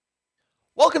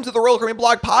Welcome to the Royal Caribbean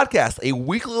Blog Podcast, a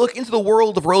weekly look into the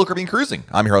world of Royal Caribbean cruising.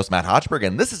 I'm your host, Matt Hochberg,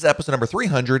 and this is episode number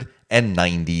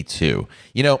 392.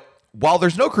 While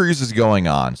there's no cruises going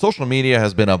on, social media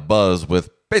has been abuzz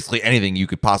with basically anything you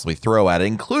could possibly throw at it,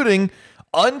 including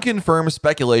unconfirmed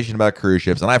speculation about cruise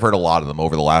ships, and I've heard a lot of them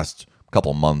over the last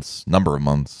couple months, number of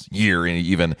months, year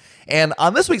even. And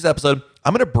on this week's episode,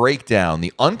 I'm going to break down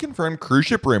the unconfirmed cruise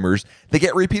ship rumors that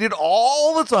get repeated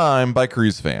all the time by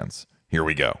cruise fans. Here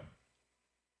we go.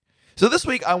 So this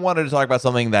week, I wanted to talk about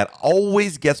something that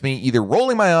always gets me either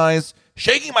rolling my eyes,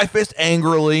 shaking my fist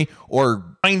angrily,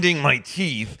 or grinding my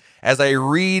teeth as I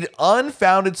read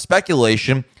unfounded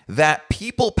speculation that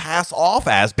people pass off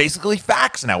as basically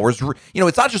facts now. Whereas,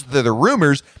 it's not just that they're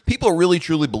rumors. People really,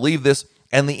 truly believe this.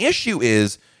 And the issue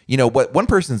is, what one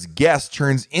person's guess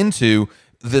turns into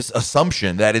this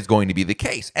assumption that is going to be the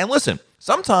case. And listen,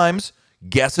 sometimes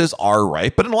guesses are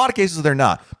right, but in a lot of cases, they're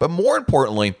not. But more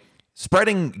importantly,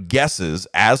 spreading guesses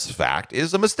as fact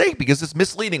is a mistake because it's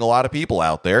misleading a lot of people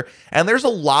out there. And there's a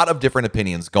lot of different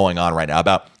opinions going on right now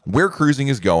about where cruising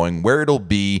is going, where it'll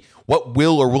be, what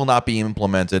will or will not be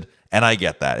implemented. And I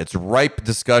get that. It's ripe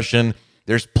discussion.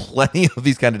 There's plenty of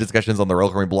these kind of discussions on the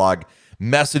Royal Caribbean blog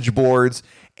message boards.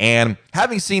 And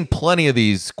having seen plenty of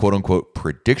these quote unquote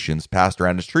predictions passed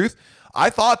around as truth, I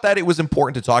thought that it was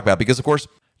important to talk about because, of course,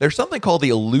 there's something called the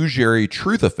illusory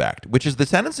truth effect, which is the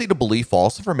tendency to believe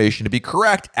false information to be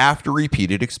correct after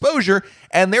repeated exposure.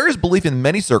 And there is belief in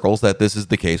many circles that this is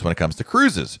the case when it comes to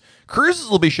cruises.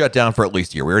 Cruises will be shut down for at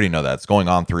least a year. We already know that. It's going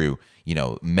on through,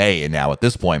 May and now at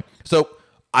this point. So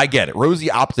I get it.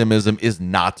 Rosy optimism is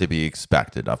not to be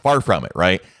expected. Far from it,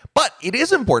 right? But it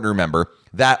is important to remember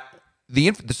that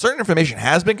the certain information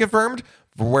has been confirmed,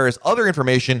 whereas other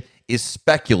information is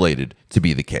speculated to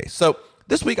be the case. So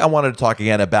this week, I wanted to talk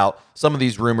again about some of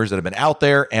these rumors that have been out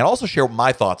there and also share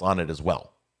my thoughts on it as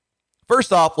well.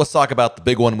 First off, let's talk about the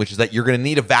big one, which is that you're going to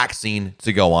need a vaccine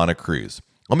to go on a cruise.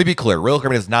 Let me be clear. Royal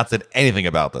Caribbean has not said anything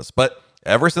about this, but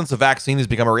ever since the vaccine has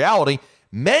become a reality,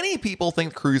 many people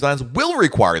think cruise lines will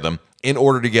require them in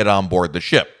order to get on board the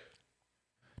ship.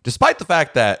 Despite the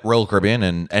fact that Royal Caribbean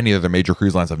and any other major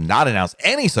cruise lines have not announced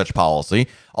any such policy,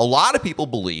 a lot of people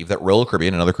believe that Royal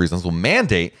Caribbean and other cruise lines will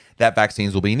mandate that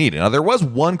vaccines will be needed. Now, there was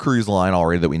one cruise line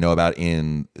already that we know about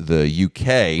in the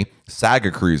UK, Saga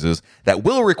Cruises, that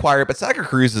will require it, but Saga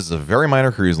Cruises is a very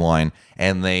minor cruise line,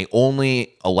 and they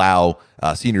only allow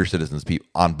senior citizens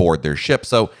on board their ship,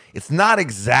 so it's not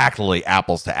exactly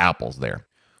apples to apples there.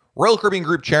 Royal Caribbean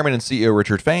Group Chairman and CEO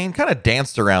Richard Fain kind of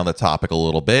danced around the topic a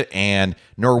little bit, and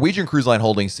Norwegian Cruise Line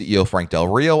Holdings CEO Frank Del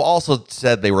Rio also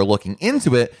said they were looking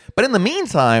into it, but in the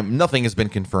meantime, nothing has been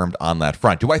confirmed on that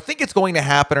front. Do I think it's going to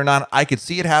happen or not? I could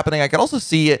see it happening. I could also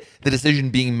see the decision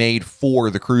being made for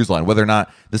the cruise line. Whether or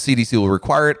not the CDC will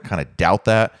require it, kind of doubt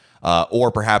that.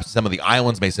 Or perhaps some of the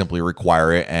islands may simply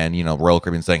require it, and Royal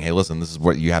Caribbean saying, hey, listen, this is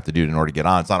what you have to do in order to get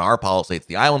on. It's not our policy, it's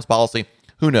the island's policy.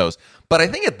 Who knows? But I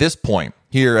think at this point,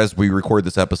 here as we record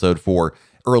this episode for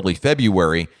early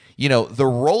February, the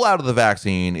rollout of the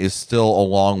vaccine is still a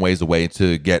long ways away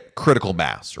to get critical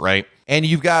mass, right? And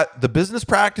you've got the business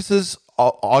practices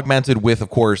augmented with, of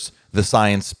course, the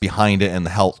science behind it and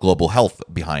the global health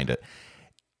behind it.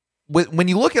 When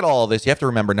you look at all of this, you have to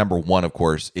remember, number one, of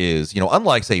course, is,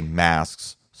 unlike, say,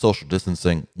 masks, social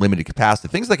distancing, limited capacity,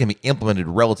 things that can be implemented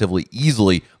relatively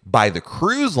easily by the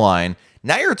cruise line,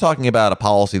 now you're talking about a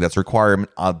policy that's required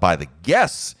by the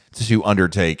guests to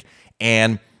undertake.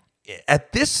 And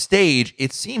at this stage,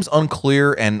 it seems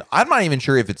unclear, and I'm not even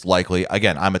sure if it's likely.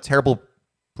 Again, I'm a terrible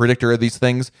predictor of these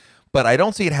things, but I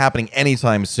don't see it happening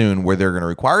anytime soon where they're going to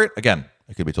require it. Again,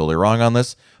 I could be totally wrong on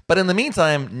this. But in the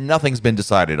meantime, nothing's been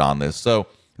decided on this. So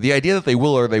the idea that they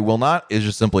will or they will not is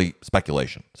just simply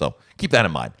speculation. So keep that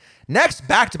in mind. Next,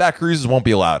 back-to-back cruises won't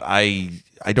be allowed. I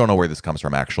don't know where this comes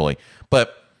from, actually.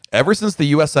 But ever since the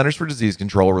U.S. Centers for Disease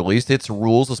Control released its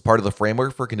rules as part of the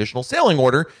framework for conditional sailing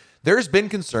order, there's been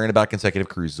concern about consecutive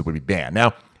cruises that would be banned.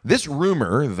 Now, this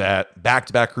rumor that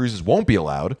back-to-back cruises won't be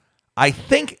allowed, I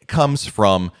think comes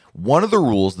from one of the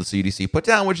rules the CDC put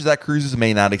down, which is that cruises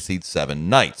may not exceed 7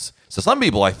 nights. So some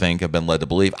people, I think, have been led to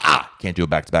believe, can't do a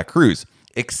back-to-back cruise.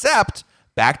 Except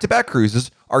back-to-back cruises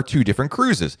are 2 different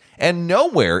cruises. And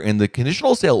nowhere in the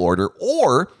conditional sail order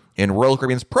or in Royal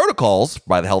Caribbean's protocols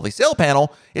by the Healthy Sail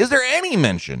Panel is there any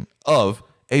mention of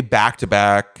a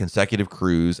back-to-back consecutive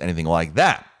cruise, anything like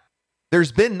that.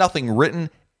 There's been nothing written,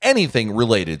 anything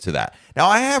related to that. Now,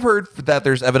 I have heard that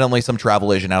there's evidently some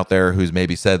travel agent out there who's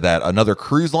maybe said that another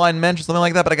cruise line mentioned something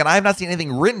like that, but again, I have not seen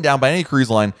anything written down by any cruise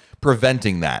line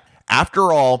preventing that.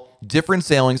 After all, different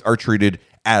sailings are treated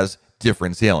as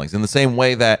different sailings. In the same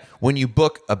way that when you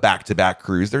book a back-to-back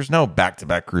cruise, there's no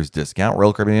back-to-back cruise discount.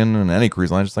 Royal Caribbean and any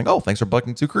cruise line is just like, oh, thanks for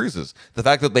booking 2 cruises. The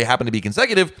fact that they happen to be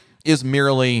consecutive is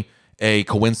merely a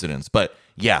coincidence. But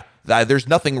yeah, there's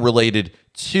nothing related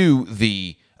to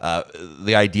the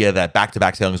idea that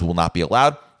back-to-back sailings will not be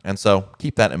allowed. And so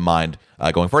keep that in mind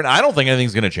going forward. And I don't think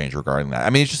anything's going to change regarding that. I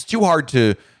mean, it's just too hard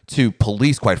to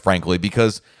police, quite frankly,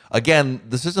 because, again,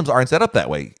 the systems aren't set up that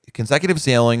way. Consecutive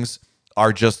sailings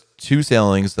are just 2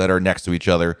 sailings that are next to each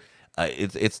other.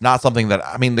 It's not something that,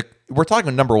 I mean, we're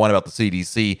talking number one about the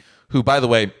CDC, who, by the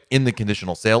way, in the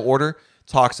conditional sail order,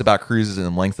 talks about cruises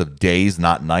in length of days,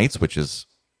 not nights, which is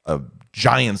a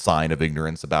giant sign of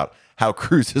ignorance about how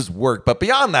cruises work. But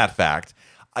beyond that fact,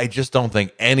 I just don't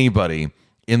think anybody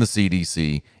in the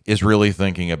CDC is really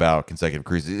thinking about consecutive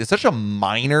cruises. It's such a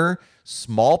minor,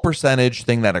 small percentage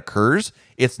thing that occurs.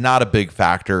 It's not a big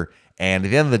factor. And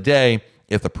at the end of the day,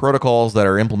 if the protocols that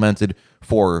are implemented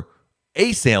for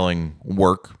a sailing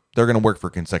work, they're going to work for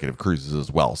consecutive cruises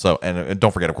as well. So, and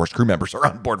don't forget, of course, crew members are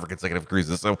on board for consecutive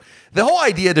cruises. So the whole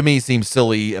idea to me seems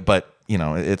silly, but, you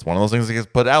know, it's one of those things that gets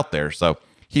put out there. So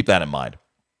keep that in mind.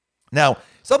 Now,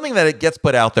 something that it gets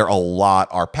put out there a lot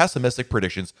are pessimistic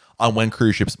predictions on when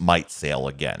cruise ships might sail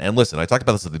again. And listen, I talked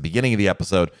about this at the beginning of the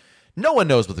episode. No one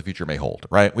knows what the future may hold,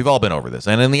 right? We've all been over this.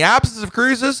 And in the absence of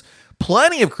cruises,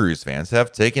 plenty of cruise fans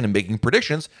have taken and making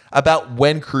predictions about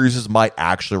when cruises might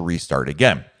actually restart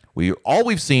again.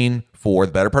 We've seen for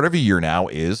the better part of a year now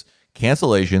is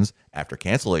cancellations after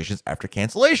cancellations after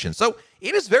cancellations. So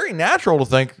it is very natural to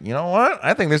think, you know what?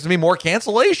 I think there's going to be more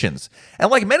cancellations. And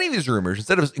like many of these rumors,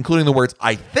 instead of including the words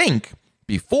 "I think"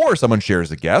 before someone shares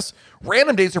a guess,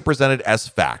 random dates are presented as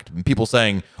fact. And people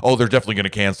saying, oh, they're definitely going to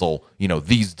cancel, you know,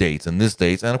 these dates and this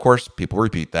dates. And of course, people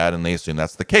repeat that and they assume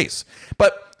that's the case.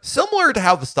 But similar to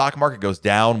how the stock market goes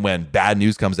down when bad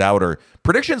news comes out, or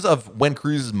predictions of when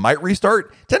cruises might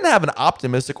restart tend to have an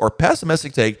optimistic or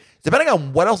pessimistic take depending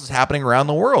on what else is happening around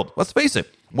the world. Let's face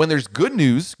it, when there's good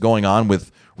news going on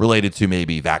with related to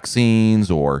maybe vaccines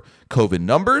or COVID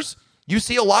numbers, you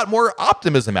see a lot more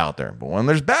optimism out there. But when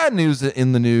there's bad news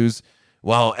in the news,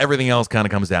 well, everything else kind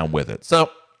of comes down with it. So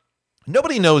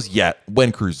nobody knows yet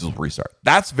when cruises will restart.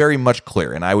 That's very much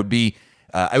clear. And I would be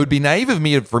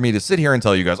naive for me to sit here and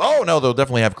tell you guys, oh no, they'll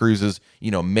definitely have cruises,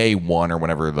 you know, May 1 or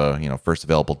whenever the, you know, first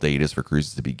available date is for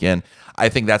cruises to begin. I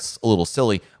think that's a little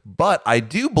silly, but I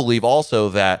do believe also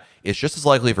that it's just as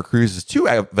likely for cruises to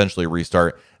eventually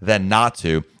restart than not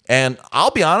to. And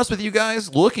I'll be honest with you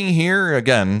guys, looking here,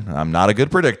 again, I'm not a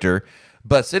good predictor,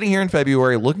 but sitting here in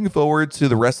February, looking forward to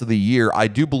the rest of the year, I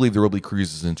do believe there will be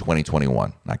cruises in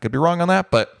 2021. I could be wrong on that,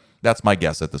 but that's my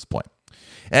guess at this point.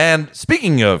 And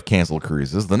speaking of canceled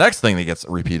cruises, the next thing that gets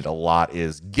repeated a lot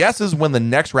is guesses when the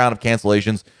next round of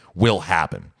cancellations will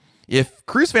happen. If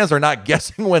cruise fans are not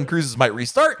guessing when cruises might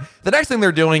restart, the next thing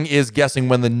they're doing is guessing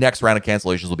when the next round of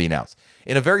cancellations will be announced.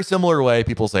 In a very similar way,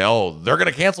 people say, oh, they're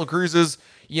going to cancel cruises,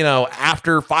 you know,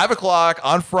 after 5 o'clock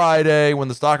on Friday when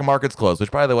the stock market's closed,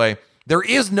 which, by the way, there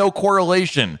is no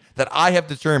correlation that I have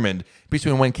determined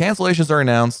between when cancellations are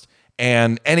announced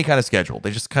and any kind of schedule. They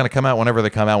just kind of come out whenever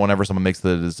they come out, whenever someone makes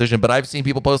the decision. But I've seen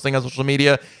people posting on social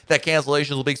media that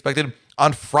cancellations will be expected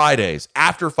on Fridays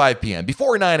after 5 p.m.,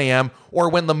 before 9 a.m., or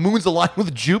when the moon's aligned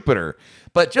with Jupiter.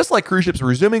 But just like cruise ships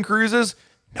resuming cruises,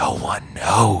 no one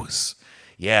knows.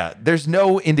 Yeah, there's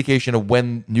no indication of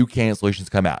when new cancellations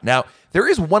come out. Now, there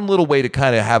is one little way to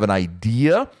kind of have an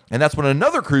idea, and that's when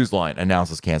another cruise line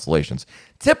announces cancellations.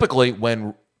 Typically,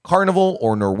 when Carnival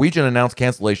or Norwegian announce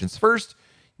cancellations first,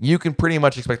 you can pretty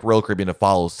much expect Royal Caribbean to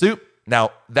follow suit.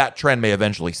 Now, that trend may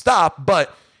eventually stop,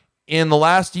 but in the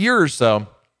last year or so,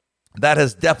 that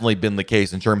has definitely been the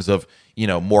case in terms of, you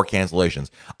know, more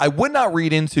cancellations. I would not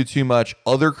read into too much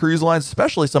other cruise lines,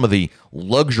 especially some of the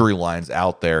luxury lines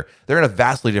out there. They're in a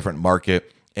vastly different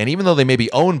market, and even though they may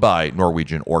be owned by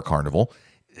Norwegian or Carnival,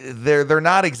 they're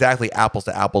not exactly apples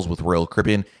to apples with Royal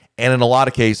Caribbean. And in a lot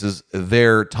of cases,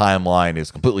 their timeline is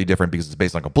completely different because it's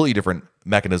based on completely different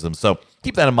mechanisms. So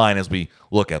keep that in mind as we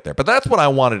look at there. But that's what I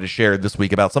wanted to share this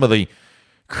week about some of the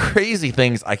crazy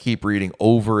things I keep reading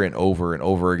over and over and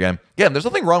over again. Again, there's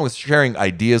nothing wrong with sharing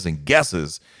ideas and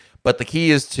guesses, but the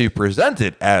key is to present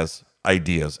it as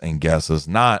ideas and guesses,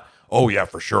 not, oh yeah,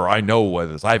 for sure, I know what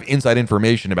this. I have inside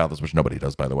information about this, which nobody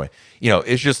does, by the way. You know,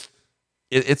 it's just,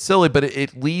 it's silly, but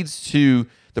it leads to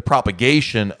the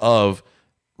propagation of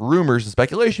rumors and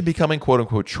speculation becoming quote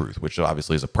unquote truth, which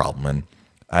obviously is a problem. And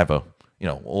I have a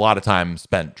lot of time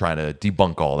spent trying to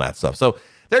debunk all that stuff. So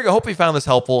there you go. Hope you found this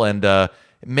helpful. And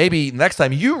maybe next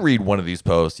time you read one of these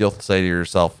posts, you'll say to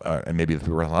yourself, and maybe the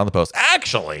people on the post,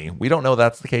 actually, we don't know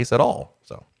that's the case at all.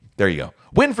 So There you go.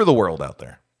 Win for the world out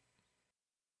there.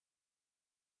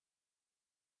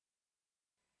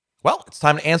 Well, it's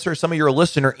time to answer some of your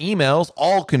listener emails.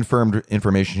 All confirmed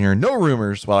information here. No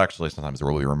rumors. Well, actually, sometimes there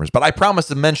will be rumors, but I promise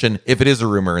to mention if it is a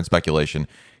rumor and speculation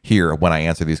here when I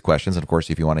answer these questions. And of course,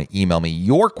 if you want to email me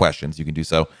your questions, you can do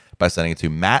so by sending it to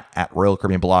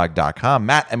matt@royalcaribbeanblog.com.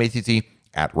 Matt, M-A-T-T,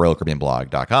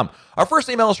 @royalcaribbeanblog.com. Our first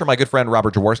email is from my good friend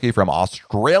Robert Jaworski from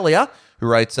Australia, who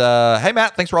writes, Hey,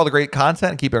 Matt, thanks for all the great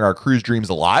content and keeping our cruise dreams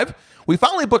alive. We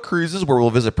finally booked cruises where we'll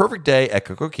visit Perfect Day at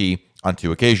Coco Cay on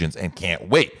 2 occasions and can't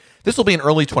wait. This will be in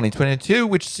early 2022,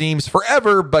 which seems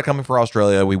forever, but coming from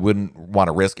Australia, we wouldn't want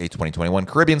to risk a 2021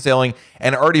 Caribbean sailing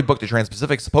and already booked a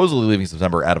Trans-Pacific, supposedly leaving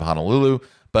September out of Honolulu,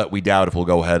 but we doubt if we'll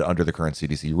go ahead under the current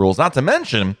CDC rules, not to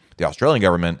mention the Australian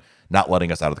government not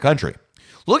letting us out of the country.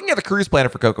 Looking at the cruise planner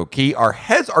for Coco Cay, our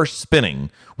heads are spinning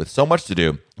with so much to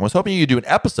do. I was hoping you could do an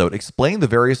episode explaining the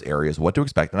various areas, what to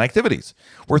expect, and activities.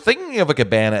 We're thinking of a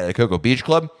cabana at Coco Beach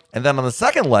Club, and then on the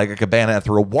second leg, a cabana at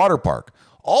Thrill Water Park.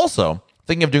 Also,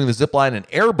 thinking of doing the zip line and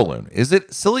air balloon. Is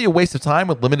it silly a waste of time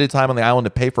with limited time on the island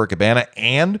to pay for a cabana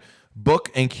and book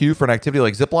and queue for an activity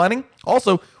like zip lining?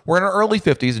 Also, we're in our early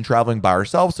 50s and traveling by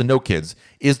ourselves, so no kids.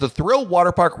 Is the Thrill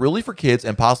Water Park really for kids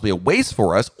and possibly a waste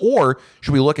for us, or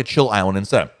should we look at Chill Island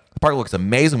instead? The park looks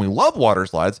amazing. We love water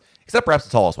slides, except perhaps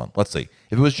the tallest one. Let's see.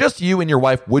 If it was just you and your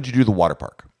wife, would you do the water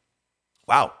park?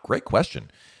 Wow, great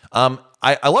question.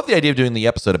 I love the idea of doing the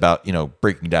episode about,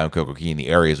 breaking down Coco Cay in the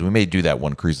areas. We may do that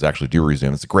when cruises actually do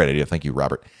resume. It's a great idea. Thank you,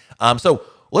 Robert. So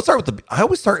let's start with I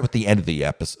always start with the end of the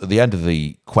episode, the end of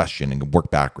the question and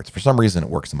work backwards. For some reason, it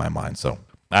works in my mind. So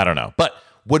I don't know. But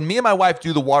would me and my wife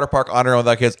do the water park on our own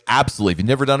without kids? Absolutely. If you've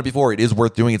never done it before, it is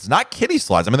worth doing. It's not kiddie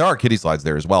slides. I mean, there are kiddie slides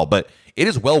there as well, but it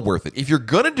is well worth it. If you're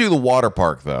going to do the water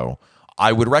park, though,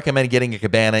 I would recommend getting a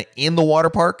cabana in the water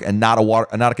park and not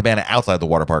a cabana outside the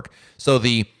water park. So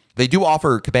they do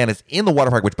offer cabanas in the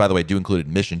water park, which, by the way, do include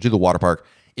admission to the water park.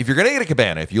 If you're going to get a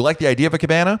cabana, if you like the idea of a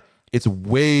cabana, it's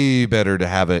way better to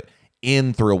have it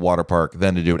in Thrill Water Park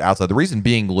than to do it outside. The reason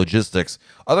being logistics.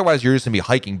 Otherwise, you're just going to be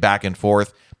hiking back and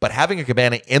forth. But having a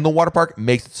cabana in the water park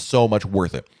makes it so much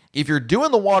worth it. If you're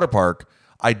doing the water park,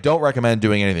 I don't recommend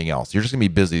doing anything else. You're just going to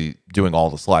be busy doing all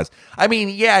the slides. I mean,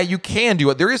 yeah, you can do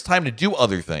it. There is time to do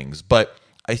other things. But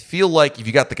I feel like if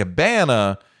you got the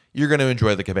cabana, you're going to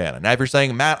enjoy the cabana. Now, if you're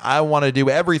saying, Matt, I want to do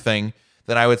everything,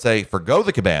 then I would say forgo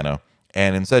the cabana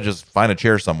and instead just find a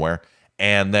chair somewhere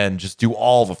and then just do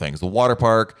all the things. The water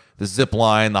park, the zip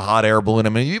line, the hot air balloon. I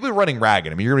mean, you'd be running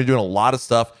ragged. I mean, you're going to be doing a lot of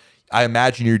stuff. I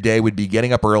imagine your day would be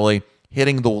getting up early,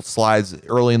 hitting the slides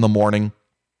early in the morning,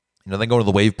 then going to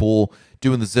the wave pool,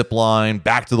 doing the zip line,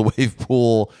 back to the wave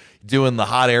pool, doing the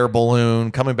hot air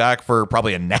balloon, coming back for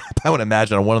probably a nap, I would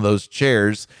imagine, on one of those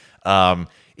chairs.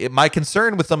 My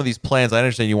concern with some of these plans, I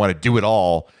understand you want to do it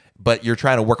all, but you're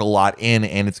trying to work a lot in,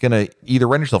 and it's going to either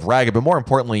render yourself ragged, but more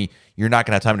importantly, you're not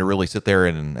going to have time to really sit there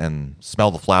and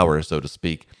smell the flowers, so to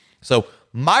speak. So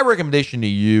my recommendation to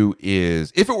you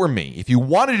is, if it were me, if you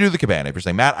want to do the cabana, if you're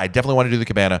saying, Matt, I definitely want to do the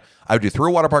cabana, I would do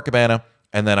Thrill Water Park cabana,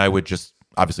 and then I would just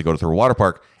obviously go to Thrill Water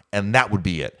Park, and that would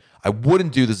be it. I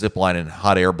wouldn't do the zip line and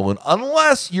hot air balloon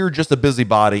unless you're just a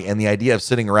busybody and the idea of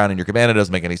sitting around in your cabana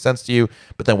doesn't make any sense to you.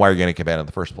 But then why are you getting a cabana in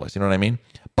the first place? You know what I mean?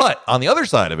 But on the other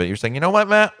side of it, you're saying, you know what,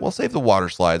 Matt? We'll save the water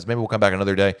slides. Maybe we'll come back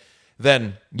another day.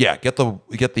 Then, yeah, get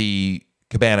the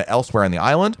cabana elsewhere on the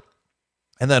island.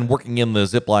 And then working in the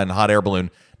zip line and hot air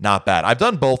balloon, not bad. I've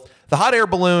done both. The hot air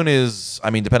balloon is,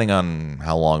 depending on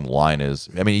how long the line is.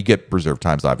 You get reserved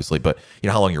times, obviously, but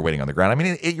how long you're waiting on the ground.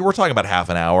 We're talking about half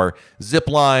an hour. Zip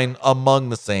line, among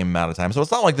the same amount of time. So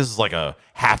it's not like this is like a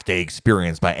half-day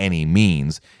experience by any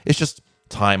means. It's just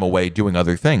time away doing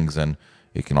other things. And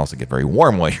it can also get very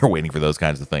warm while you're waiting for those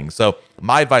kinds of things. So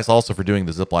my advice also for doing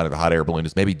the zip line or the hot air balloon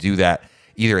is maybe do that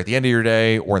either at the end of your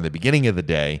day or in the beginning of the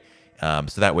day.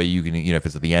 So that way you can, if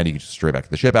it's at the end, you can just straight back to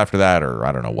the ship after that, or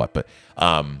I don't know what. But,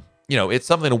 it's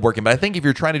something to work in. But I think if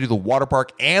you're trying to do the water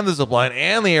park and the zip line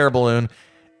and the air balloon,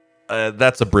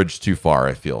 that's a bridge too far,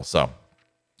 I feel. So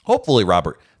hopefully,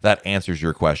 Robert, that answers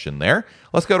your question there.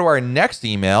 Let's go to our next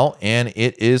email, and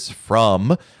it is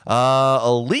from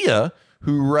Aaliyah,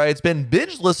 who writes, been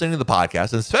binge listening to the podcast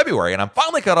since February, and I'm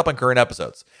finally caught up on current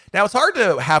episodes. Now, it's hard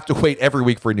to have to wait every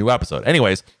week for a new episode.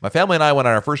 Anyways, my family and I went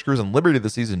on our first cruise on Liberty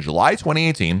this season, July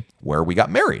 2018, where we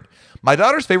got married. My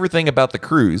daughter's favorite thing about the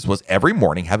cruise was every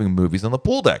morning having movies on the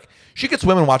pool deck. She could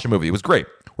swim and watch a movie. It was great.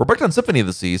 We're booked on Symphony of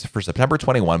the Seas for September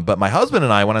 21, but my husband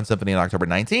and I went on Symphony on October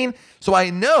 19, so I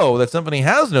know that Symphony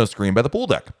has no screen by the pool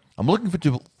deck. I'm looking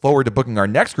forward to booking our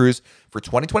next cruise for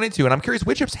 2022, and I'm curious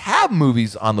which ships have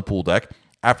movies on the pool deck.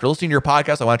 After listening to your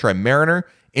podcast, I want to try Mariner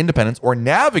Independence, or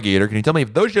Navigator? Can you tell me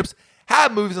if those ships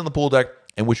have movies on the pool deck,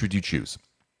 and which would you choose?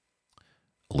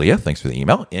 Leah, thanks for the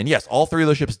email. And yes, all three of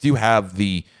those ships do have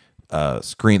the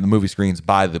the movie screens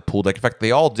by the pool deck. In fact,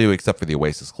 they all do except for the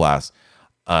Oasis class.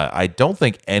 I don't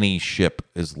think any ship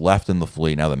is left in the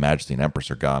fleet now that Majesty and Empress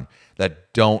are gone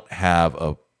that don't have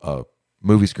a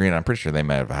movie screen. I'm pretty sure they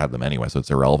may have had them anyway, so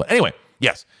it's irrelevant. Anyway,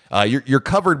 yes, you're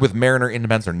covered with Mariner,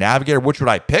 Independence, or Navigator. Which would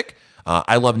I pick?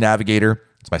 I love Navigator.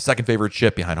 It's my second favorite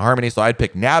ship behind Harmony, so I'd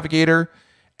pick Navigator.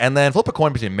 And then flip a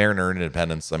coin between Mariner and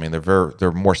Independence. I mean,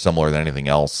 they're more similar than anything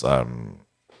else. You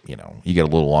get a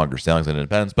little longer sailings than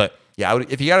Independence. But yeah,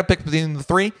 if you got to pick between the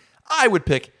three, I would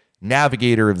pick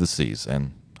Navigator of the Seas.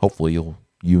 And hopefully you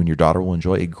and your daughter will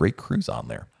enjoy a great cruise on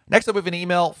there. Next up, we have an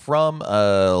email from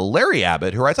Larry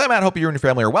Abbott, who writes, "Hi, Matt. Hope you and your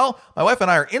family are well. My wife and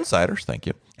I are insiders. Thank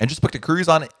you. And just booked a cruise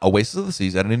on Oasis of the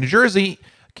Seas out in New Jersey.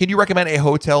 Can you recommend a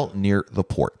hotel near the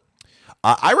port?"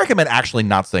 I recommend actually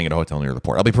not staying at a hotel near the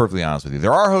port. I'll be perfectly honest with you.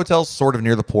 There are hotels sort of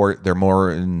near the port. They're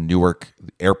more in Newark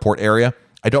airport area.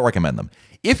 I don't recommend them.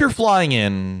 If you're flying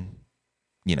in,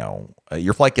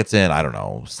 your flight gets in,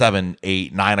 7,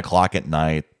 8, 9 o'clock at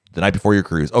night, the night before your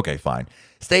cruise. Okay, fine.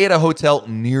 Stay at a hotel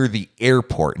near the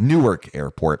airport, Newark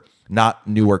Airport, not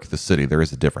Newark the city. There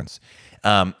is a difference.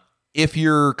 If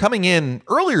you're coming in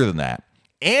earlier than that,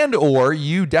 and or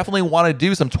you definitely want to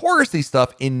do some touristy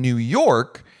stuff in New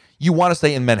York, you want to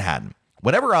stay in Manhattan.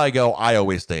 Whenever I go, I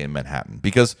always stay in Manhattan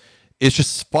because it's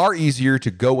just far easier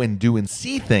to go and do and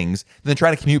see things than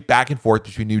trying to commute back and forth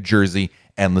between New Jersey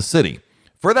and the city.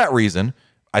 For that reason,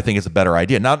 I think it's a better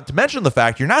idea. Not to mention the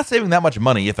fact you're not saving that much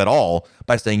money, if at all,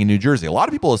 by staying in New Jersey. A lot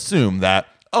of people assume that,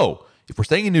 if we're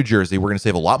staying in New Jersey, we're going to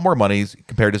save a lot more money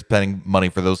compared to spending money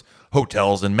for those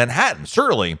hotels in Manhattan.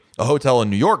 Certainly, a hotel in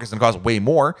New York is going to cost way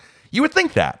more. You would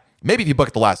think that. Maybe if you book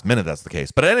at the last minute, that's the case.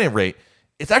 But at any rate,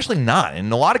 it's actually not.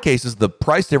 In a lot of cases, the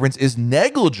price difference is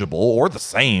negligible or the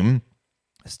same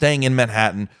staying in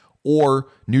Manhattan or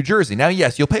New Jersey. Now,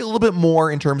 yes, you'll pay a little bit more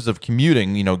in terms of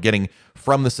commuting, getting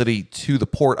from the city to the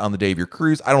port on the day of your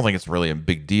cruise. I don't think it's really a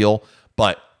big deal,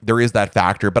 but there is that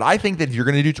factor. But I think that if you're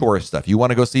going to do tourist stuff, you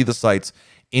want to go see the sights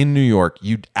in New York,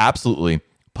 you absolutely,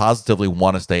 positively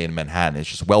want to stay in Manhattan. It's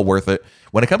just well worth it.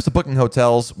 When it comes to booking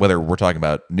hotels, whether we're talking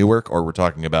about Newark or we're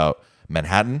talking about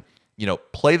Manhattan,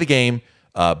 play the game.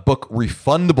 Book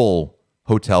refundable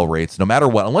hotel rates no matter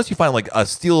what, unless you find like a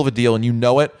steal of a deal and you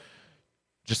know it.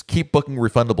 Just keep booking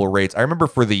refundable rates. I remember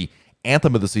for the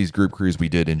Anthem of the Seas group cruise we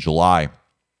did in July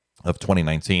of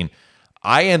 2019,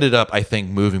 I ended up, I think,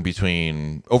 moving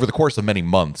between, over the course of many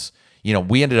months,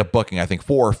 we ended up booking, I think,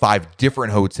 4 or 5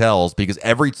 different hotels because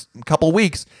every couple of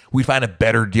weeks we find a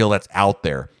better deal that's out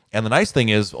there. And the nice thing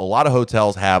is a lot of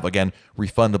hotels have, again,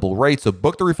 refundable rates. So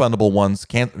book the refundable ones,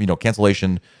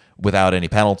 cancellation without any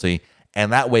penalty.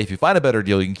 And that way, if you find a better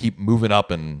deal, you can keep moving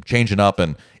up and changing up,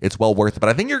 and it's well worth it. But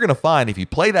I think you're going to find if you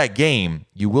play that game,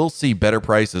 you will see better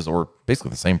prices, or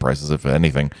basically the same prices, if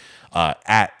anything,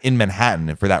 in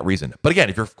Manhattan for that reason. But again,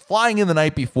 if you're flying in the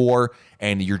night before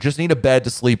and you just need a bed to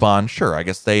sleep on, sure, I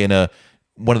guess stay in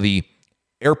one of the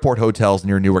airport hotels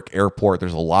near Newark Airport.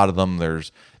 There's a lot of them.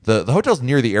 There's the hotels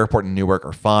near the airport in Newark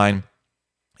are fine.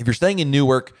 If you're staying in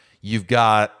Newark, you've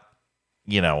got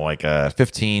like a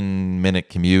 15-minute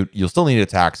commute. You'll still need a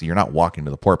taxi. You're not walking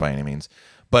to the port by any means,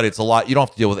 but it's a lot. You don't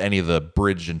have to deal with any of the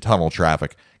bridge and tunnel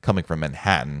traffic coming from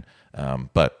Manhattan.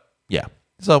 But yeah,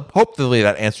 so hopefully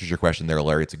that answers your question there,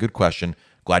 Larry. It's a good question.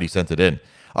 Glad you sent it in.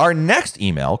 Our next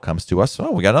email comes to us.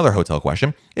 Oh, we got another hotel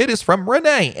question. It is from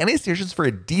Renee. Any suggestions for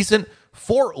a decent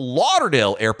Fort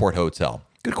Lauderdale airport hotel?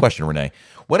 Good question, Renee.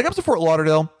 When it comes to Fort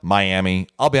Lauderdale, Miami,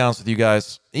 I'll be honest with you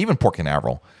guys, even Port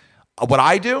Canaveral, what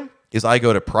I do is I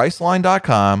go to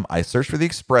Priceline.com, I search for the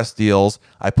express deals,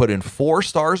 I put in 4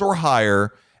 stars or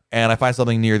higher, and I find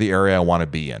something near the area I want to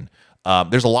be in.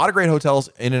 There's a lot of great hotels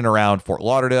in and around Fort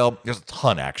Lauderdale. There's a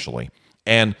ton, actually.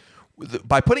 And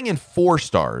by putting in 4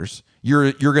 stars,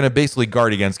 you're going to basically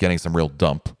guard against getting some real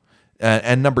dump.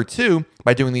 And number 2,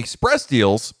 by doing the express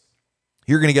deals,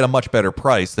 you're going to get a much better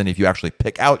price than if you actually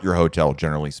pick out your hotel,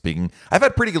 generally speaking. I've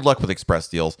had pretty good luck with express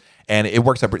deals, and it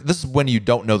works out. This is when you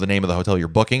don't know the name of the hotel you're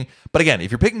booking. But again,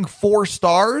 if you're picking 4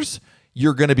 stars,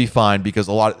 you're going to be fine because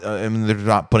they're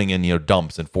not putting in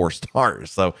dumps and 4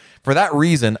 stars. So for that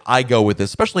reason, I go with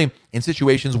this, especially in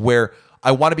situations where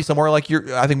I want to be somewhere like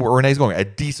I think where Renee's going, a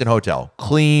decent hotel,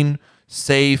 clean,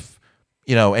 safe,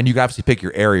 and you can obviously pick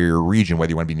your area, your region, whether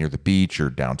you want to be near the beach or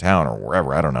downtown or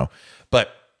wherever. I don't know,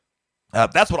 but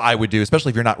that's what I would do,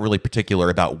 especially if you're not really particular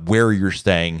about where you're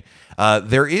staying.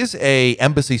 There is a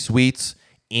Embassy Suites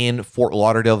in Fort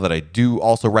Lauderdale that I do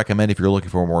also recommend if you're looking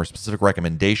for a more specific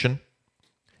recommendation.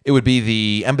 It would be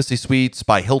the Embassy Suites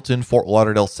by Hilton, Fort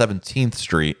Lauderdale, 17th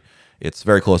Street. It's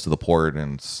very close to the port,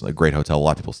 and it's a great hotel. A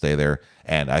lot of people stay there.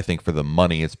 And I think for the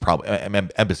money, it's probably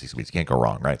Embassy Suites. You can't go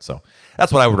wrong, right? So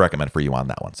that's what I would recommend for you on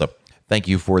that one. So thank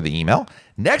you for the email.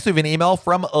 Next, we have an email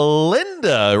from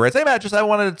Linda. Right? Hey, Matt, I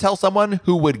wanted to tell someone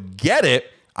who would get it.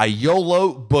 I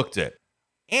YOLO booked it.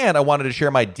 And I wanted to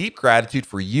share my deep gratitude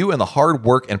for you and the hard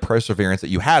work and perseverance that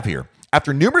you have here.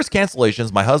 After numerous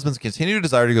cancellations, my husband's continued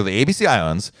desire to go to the ABC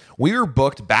Islands, we were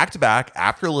booked back-to-back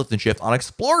after a lift and shift on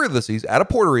Explorer of the Seas out of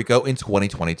Puerto Rico in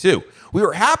 2022. We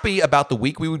were happy about the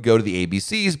week we would go to the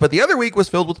ABCs, but the other week was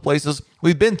filled with places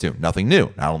we've been to. Nothing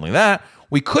new. Not only that,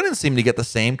 we couldn't seem to get the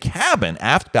same cabin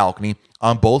aft balcony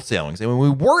on both sailings, and we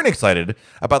weren't excited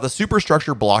about the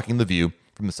superstructure blocking the view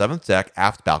from the 7th deck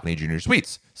aft balcony junior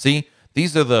suites. See,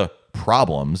 these are the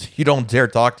problems you don't dare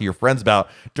talk to your friends about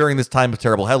during this time of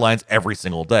terrible headlines every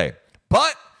single day.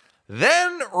 But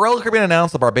then Royal Caribbean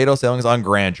announced the Barbados sailings on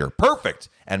Grandeur. Perfect.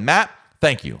 And Matt,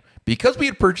 thank you. Because we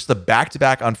had purchased the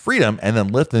back-to-back on Freedom and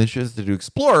then lift initiatives to do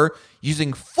Explorer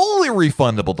using fully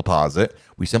refundable deposit,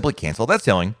 we simply canceled that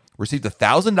sailing, received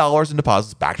 $1,000 in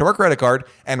deposits back to our credit card,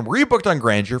 and rebooked on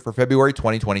Grandeur for February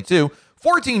 2022,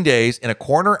 14 days in a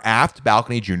corner aft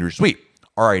balcony junior suite.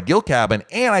 Our ideal cabin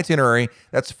and itinerary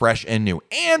that's fresh and new.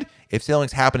 And if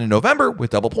sailings happen in November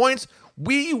with double points,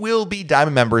 we will be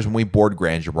Diamond members when we board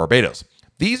Grandeur Barbados.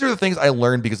 These are the things I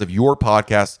learned because of your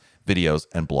podcasts, videos,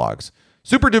 and blogs.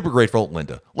 Super duper grateful,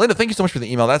 Linda. Linda, thank you so much for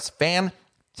the email. That's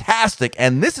fantastic.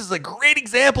 And this is a great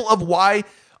example of why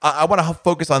I want to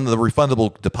focus on the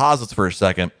refundable deposits for a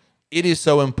second. It is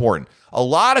so important. A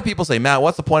lot of people say, Matt,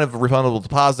 what's the point of a refundable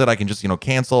deposit? I can just,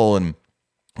 cancel and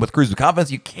with Cruise with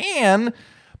Confidence, you can,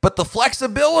 but the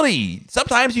flexibility,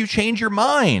 sometimes you change your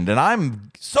mind, and I'm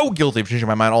so guilty of changing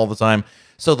my mind all the time.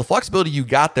 So the flexibility you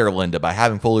got there, Linda, by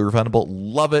having fully refundable,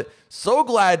 love it. So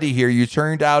glad to hear you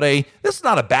turned out this is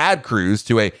not a bad cruise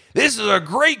to this is a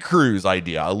great cruise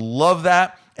idea. I love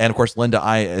that. And of course, Linda,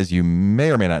 as you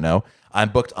may or may not know, I'm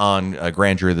booked on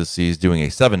Grandeur of the Seas doing a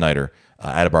 7-nighter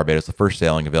out of Barbados, the first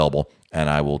sailing available, and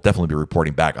I will definitely be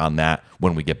reporting back on that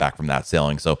when we get back from that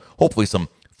sailing. So hopefully some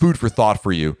food for thought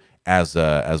for you as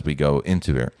we go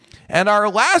into it. And our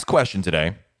last question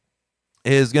today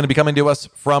is going to be coming to us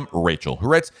from Rachel, who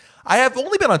writes, I have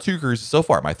only been on 2 cruises so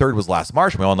far. My third was last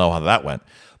March. We all know how that went.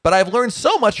 But I've learned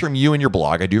so much from you and your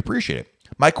blog. I do appreciate it.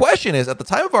 My question is, at the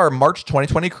time of our March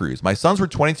 2020 cruise, my sons were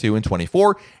 22 and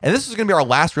 24, and this is going to be our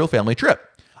last real family trip.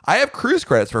 I have cruise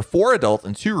credits for 4 adults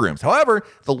and 2 rooms. However,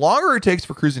 the longer it takes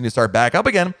for cruising to start back up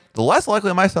again, the less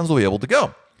likely my sons will be able to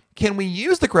go. Can we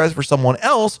use the credits for someone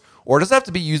else, or does it have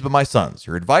to be used by my sons?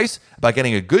 Your advice about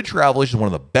getting a good travel agent is one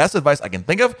of the best advice I can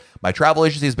think of. My travel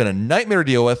agency has been a nightmare to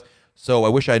deal with, so I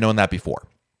wish I had known that before.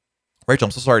 Rachel,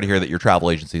 I'm so sorry to hear that your travel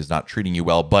agency is not treating you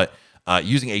well, but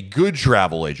using a good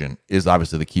travel agent is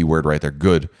obviously the key word right there,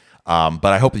 good. But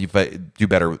I hope that you do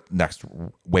better next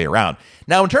way around.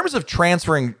 Now, in terms of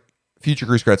transferring future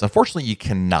cruise credits, unfortunately, you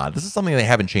cannot. This is something they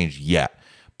haven't changed yet,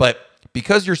 but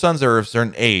because your sons are of a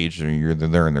certain age, or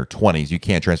they're in their 20s, you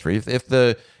can't transfer. If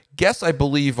the guests, I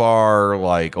believe, are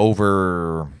like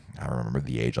over, I don't remember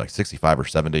the age, like 65 or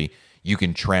 70, you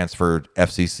can transfer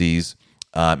FCCs.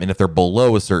 And if they're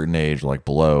below a certain age, like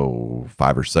below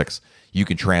 5 or 6, you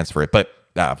can transfer it. But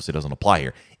that obviously doesn't apply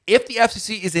here. If the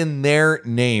FCC is in their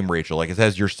name, Rachel, like it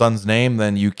says your son's name,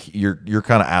 then you're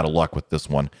kind of out of luck with this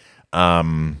one.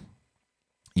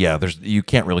 Yeah, you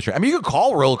can't really. I mean, you can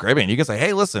call Royal Caribbean. You can say,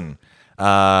 hey, listen.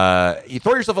 You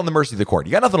throw yourself on the mercy of the court.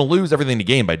 You got nothing to lose, everything to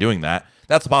gain by doing that.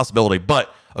 That's a possibility,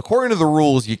 but according to the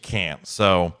rules, you can't.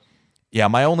 So, yeah,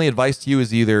 my only advice to you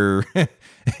is either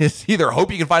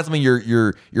hope you can find something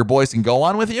your boys can go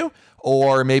on with you,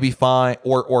 or maybe find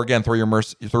or again throw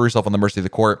yourself on the mercy of the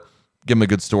court. Give them a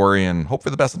good story and hope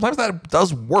for the best. Sometimes that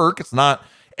does work. It's not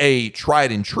a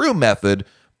tried and true method,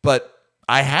 but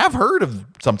I have heard of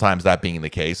sometimes that being the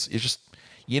case. It's just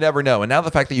you never know. And now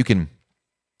the fact that you can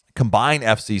combine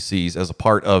FCCs as a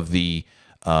part of the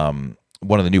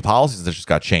one of the new policies that just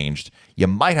got changed, you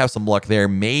might have some luck there.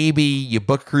 Maybe you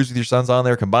book a cruise with your sons on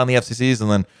there, combine the FCCs, and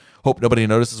then hope nobody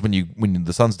notices when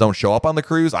the sons don't show up on the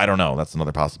cruise. I don't know. That's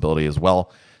another possibility as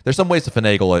well. There's some ways to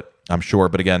finagle it, I'm sure.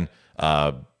 But again,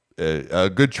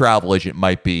 a good travel agent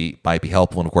might be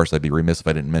helpful. And of course, I'd be remiss if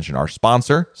I didn't mention our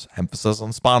sponsor. Emphasis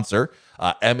on sponsor.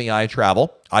 MEI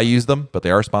Travel. I use them, but they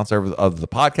are a sponsor of the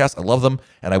podcast. I love them,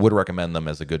 and I would recommend them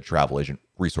as a good travel agent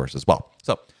resource as well.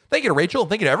 So thank you to Rachel, and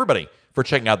thank you to everybody for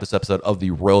checking out this episode of the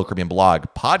Royal Caribbean Blog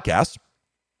podcast.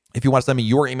 If you want to send me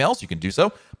your emails, you can do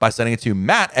so by sending it to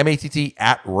Matt, M-A-T-T,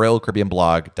 at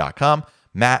RoyalCaribbeanBlog.com,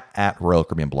 Matt at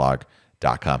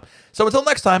RoyalCaribbeanBlog.com. So until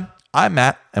next time, I'm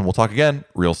Matt, and we'll talk again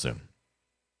real soon.